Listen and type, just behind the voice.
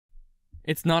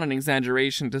It's not an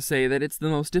exaggeration to say that it's the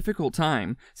most difficult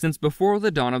time since before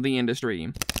the dawn of the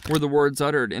industry, were the words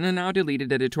uttered in a now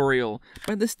deleted editorial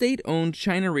by the state-owned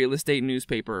China real estate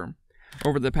newspaper.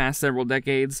 Over the past several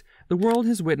decades, the world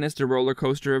has witnessed a roller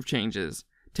coaster of changes.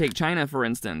 Take China, for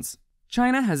instance.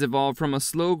 China has evolved from a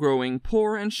slow-growing,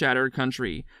 poor and shattered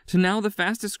country to now the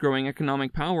fastest-growing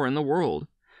economic power in the world.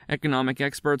 Economic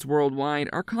experts worldwide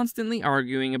are constantly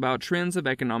arguing about trends of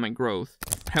economic growth.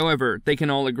 However, they can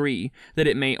all agree that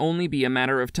it may only be a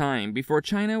matter of time before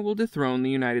China will dethrone the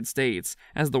United States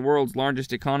as the world's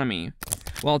largest economy.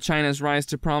 While China's rise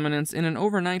to prominence in an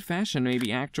overnight fashion may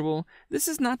be actual, this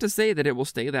is not to say that it will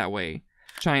stay that way.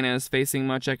 China is facing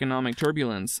much economic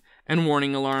turbulence, and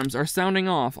warning alarms are sounding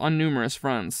off on numerous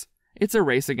fronts. It's a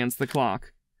race against the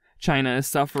clock. China is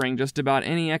suffering just about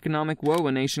any economic woe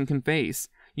a nation can face.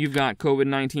 You've got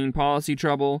COVID-19 policy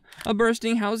trouble, a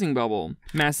bursting housing bubble,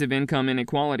 massive income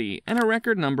inequality, and a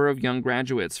record number of young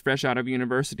graduates fresh out of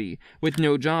university with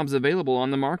no jobs available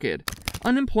on the market.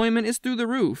 Unemployment is through the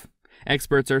roof.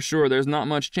 Experts are sure there's not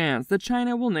much chance that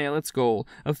China will nail its goal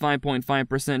of 5.5%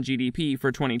 GDP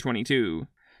for 2022.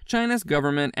 China's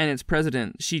government and its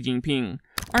president, Xi Jinping,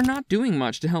 are not doing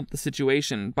much to help the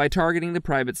situation by targeting the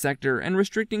private sector and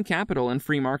restricting capital and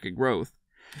free market growth.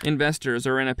 Investors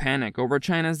are in a panic over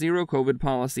China's zero-COVID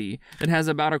policy that has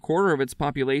about a quarter of its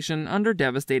population under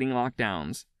devastating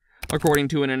lockdowns. According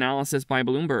to an analysis by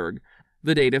Bloomberg,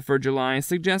 the data for July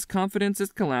suggests confidence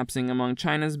is collapsing among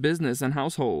China's business and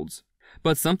households.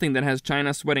 But something that has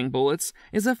China sweating bullets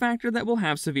is a factor that will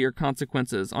have severe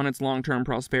consequences on its long-term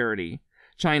prosperity.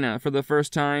 China, for the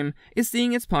first time, is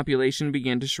seeing its population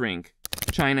begin to shrink.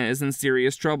 China is in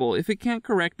serious trouble if it can't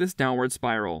correct this downward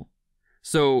spiral.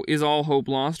 So, is all hope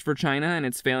lost for China and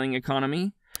its failing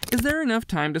economy? Is there enough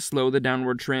time to slow the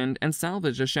downward trend and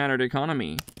salvage a shattered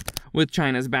economy? With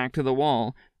China's back to the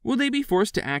wall, will they be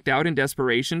forced to act out in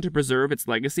desperation to preserve its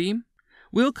legacy?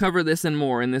 We'll cover this and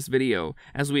more in this video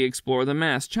as we explore the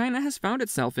mess China has found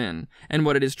itself in and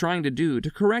what it is trying to do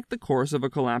to correct the course of a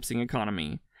collapsing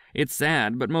economy. It's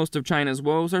sad, but most of China's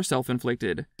woes are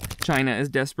self-inflicted. China is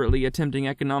desperately attempting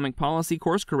economic policy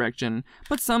course correction,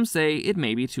 but some say it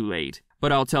may be too late.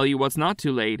 But I'll tell you what's not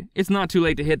too late. It's not too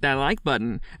late to hit that like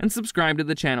button and subscribe to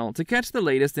the channel to catch the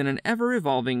latest in an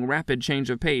ever-evolving, rapid change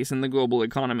of pace in the global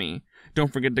economy.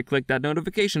 Don't forget to click that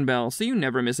notification bell so you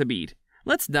never miss a beat.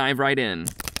 Let's dive right in.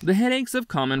 The headaches of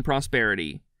common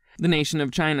prosperity. The nation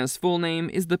of China's full name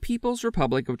is the People's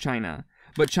Republic of China,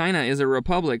 but China is a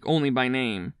republic only by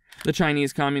name. The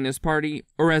Chinese Communist Party,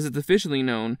 or as it's officially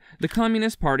known, the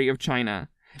Communist Party of China,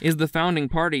 is the founding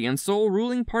party and sole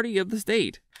ruling party of the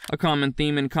state. A common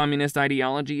theme in communist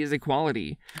ideology is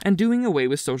equality, and doing away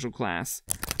with social class.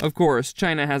 Of course,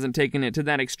 China hasn't taken it to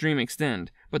that extreme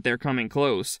extent, but they're coming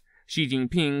close. Xi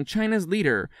Jinping, China's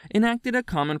leader, enacted a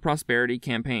common prosperity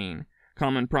campaign.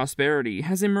 Common prosperity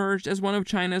has emerged as one of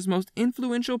China's most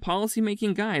influential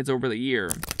policymaking guides over the year.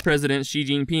 President Xi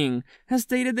Jinping has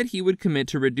stated that he would commit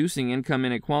to reducing income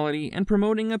inequality and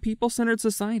promoting a people-centered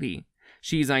society.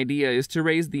 Xi's idea is to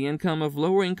raise the income of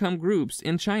lower-income groups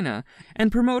in China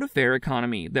and promote a fair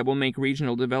economy that will make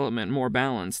regional development more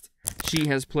balanced. Xi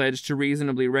has pledged to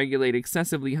reasonably regulate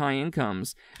excessively high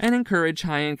incomes and encourage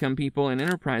high-income people and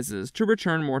enterprises to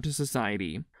return more to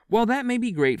society. While that may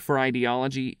be great for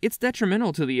ideology, it's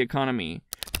detrimental to the economy.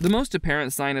 The most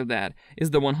apparent sign of that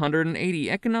is the 180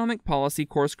 economic policy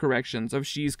course corrections of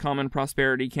Xi's Common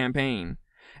Prosperity campaign.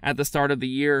 At the start of the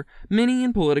year, many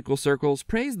in political circles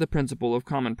praised the principle of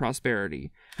common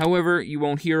prosperity. However, you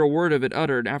won't hear a word of it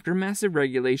uttered after massive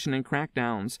regulation and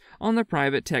crackdowns on the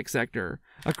private tech sector,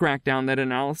 a crackdown that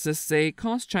analysts say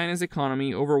cost China's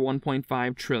economy over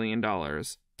 $1.5 trillion.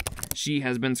 Xi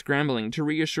has been scrambling to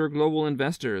reassure global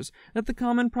investors that the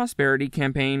Common Prosperity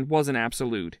campaign wasn't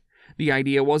absolute. The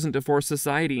idea wasn't to force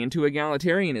society into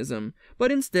egalitarianism,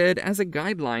 but instead as a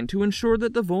guideline to ensure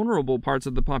that the vulnerable parts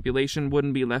of the population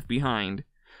wouldn't be left behind.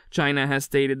 China has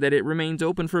stated that it remains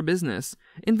open for business.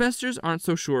 Investors aren't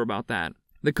so sure about that.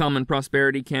 The Common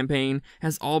Prosperity campaign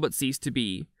has all but ceased to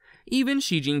be. Even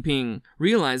Xi Jinping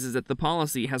realizes that the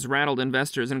policy has rattled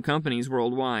investors and companies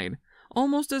worldwide,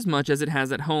 almost as much as it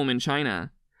has at home in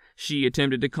China. Xi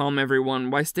attempted to calm everyone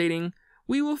by stating,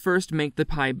 "We will first make the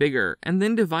pie bigger and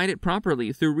then divide it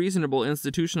properly through reasonable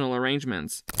institutional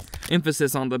arrangements."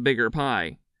 Emphasis on the bigger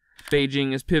pie.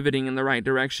 Beijing is pivoting in the right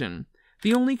direction.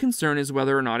 The only concern is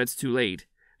whether or not it's too late.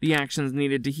 The actions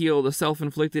needed to heal the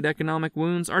self-inflicted economic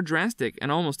wounds are drastic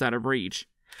and almost out of reach.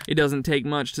 It doesn't take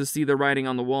much to see the writing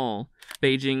on the wall.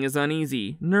 Beijing is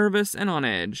uneasy, nervous, and on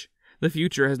edge. The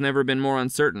future has never been more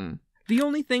uncertain. The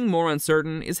only thing more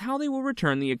uncertain is how they will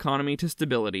return the economy to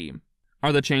stability.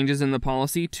 Are the changes in the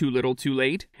policy too little too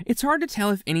late? It's hard to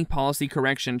tell if any policy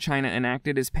correction China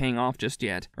enacted is paying off just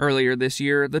yet. Earlier this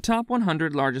year, the top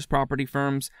 100 largest property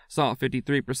firms saw a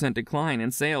 53% decline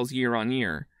in sales year on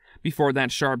year. Before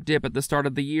that sharp dip at the start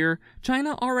of the year,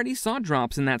 China already saw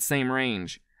drops in that same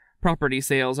range. Property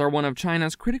sales are one of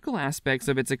China's critical aspects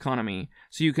of its economy,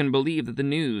 so you can believe that the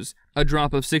news, a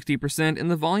drop of 60% in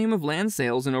the volume of land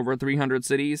sales in over 300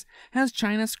 cities, has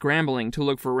China scrambling to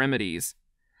look for remedies.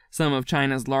 Some of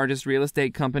China's largest real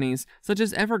estate companies, such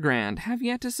as Evergrande, have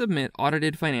yet to submit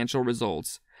audited financial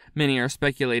results. Many are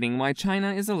speculating why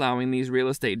China is allowing these real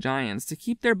estate giants to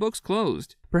keep their books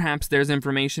closed. Perhaps there's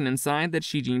information inside that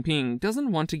Xi Jinping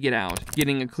doesn't want to get out.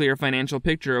 Getting a clear financial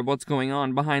picture of what's going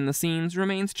on behind the scenes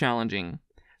remains challenging.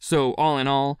 So, all in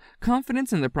all,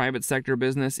 confidence in the private sector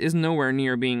business is nowhere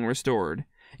near being restored.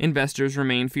 Investors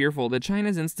remain fearful that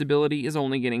China's instability is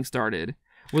only getting started.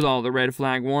 With all the red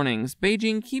flag warnings,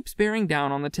 Beijing keeps bearing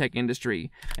down on the tech industry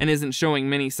and isn't showing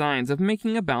many signs of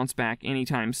making a bounce back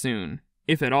anytime soon,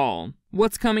 if at all.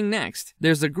 What's coming next?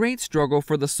 There's a great struggle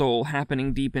for the soul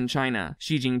happening deep in China.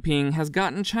 Xi Jinping has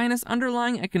gotten China's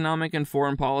underlying economic and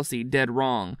foreign policy dead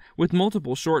wrong, with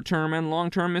multiple short-term and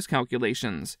long-term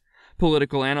miscalculations.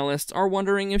 Political analysts are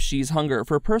wondering if Xi's hunger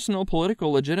for personal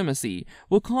political legitimacy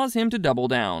will cause him to double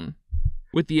down.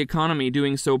 With the economy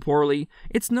doing so poorly,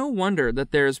 it's no wonder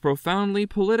that there is profoundly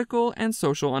political and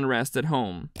social unrest at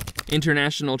home.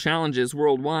 International challenges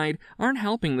worldwide aren't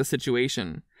helping the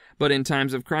situation. But in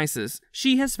times of crisis,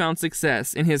 Xi has found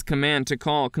success in his command to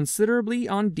call considerably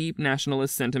on deep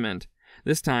nationalist sentiment.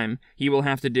 This time, he will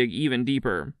have to dig even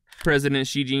deeper. President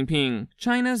Xi Jinping,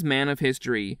 China's man of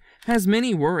history, has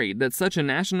many worried that such a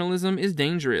nationalism is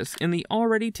dangerous in the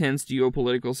already tense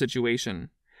geopolitical situation.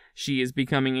 Xi is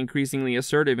becoming increasingly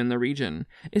assertive in the region,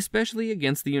 especially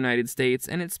against the United States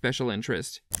and its special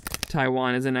interest.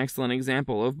 Taiwan is an excellent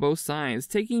example of both sides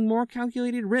taking more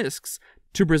calculated risks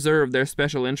to preserve their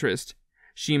special interest.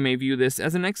 Xi may view this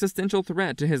as an existential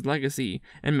threat to his legacy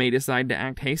and may decide to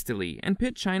act hastily and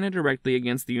pit China directly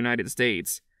against the United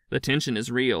States. The tension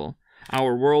is real.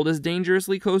 Our world is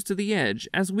dangerously close to the edge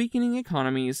as weakening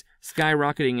economies,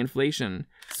 skyrocketing inflation,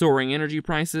 soaring energy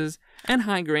prices, and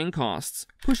high grain costs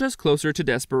push us closer to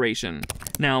desperation.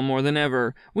 Now more than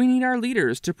ever, we need our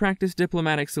leaders to practice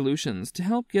diplomatic solutions to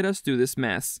help get us through this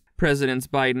mess. Presidents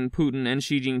Biden, Putin, and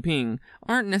Xi Jinping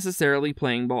aren't necessarily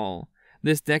playing ball.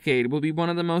 This decade will be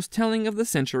one of the most telling of the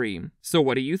century. So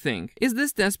what do you think? Is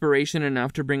this desperation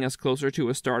enough to bring us closer to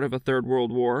a start of a third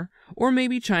world war? Or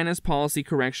maybe China's policy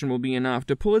correction will be enough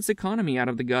to pull its economy out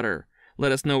of the gutter?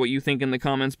 Let us know what you think in the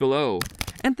comments below.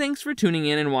 And thanks for tuning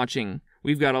in and watching.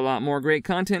 We've got a lot more great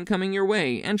content coming your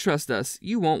way, and trust us,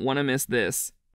 you won't want to miss this.